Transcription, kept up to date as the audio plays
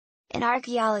In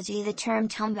archaeology, the term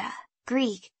Toumba,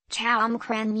 Greek, tau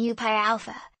omicron mu pi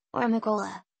alpha, or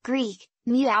Magola, Greek,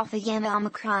 mu alpha gamma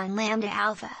omicron lambda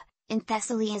alpha, in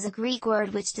Thessaly is a Greek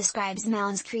word which describes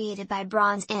mounds created by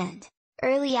Bronze and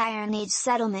early Iron Age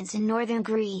settlements in northern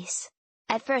Greece.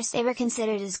 At first they were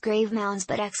considered as grave mounds,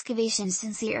 but excavations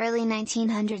since the early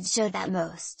 1900s showed that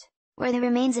most were the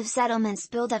remains of settlements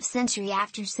built up century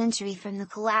after century from the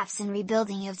collapse and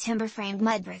rebuilding of timber-framed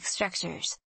mud brick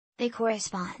structures. They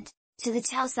correspond to the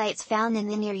tau sites found in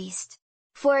the Near East.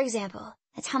 For example,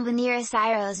 a Toumba near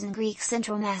Asyros in Greek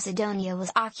Central Macedonia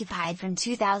was occupied from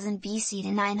 2000 BC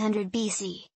to 900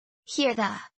 BC. Here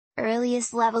the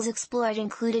earliest levels explored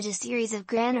included a series of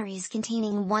granaries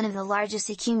containing one of the largest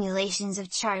accumulations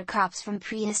of charred crops from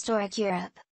prehistoric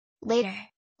Europe. Later,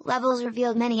 levels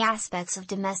revealed many aspects of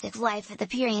domestic life at the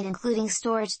period, including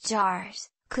storage jars,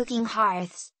 cooking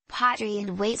hearths, pottery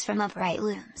and weights from upright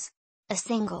looms. A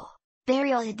single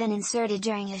burial had been inserted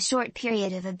during a short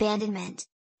period of abandonment.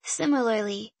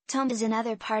 Similarly, tombs in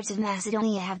other parts of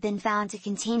Macedonia have been found to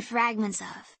contain fragments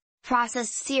of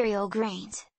processed cereal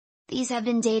grains. These have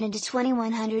been dated to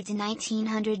 2100 to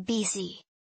 1900 BC.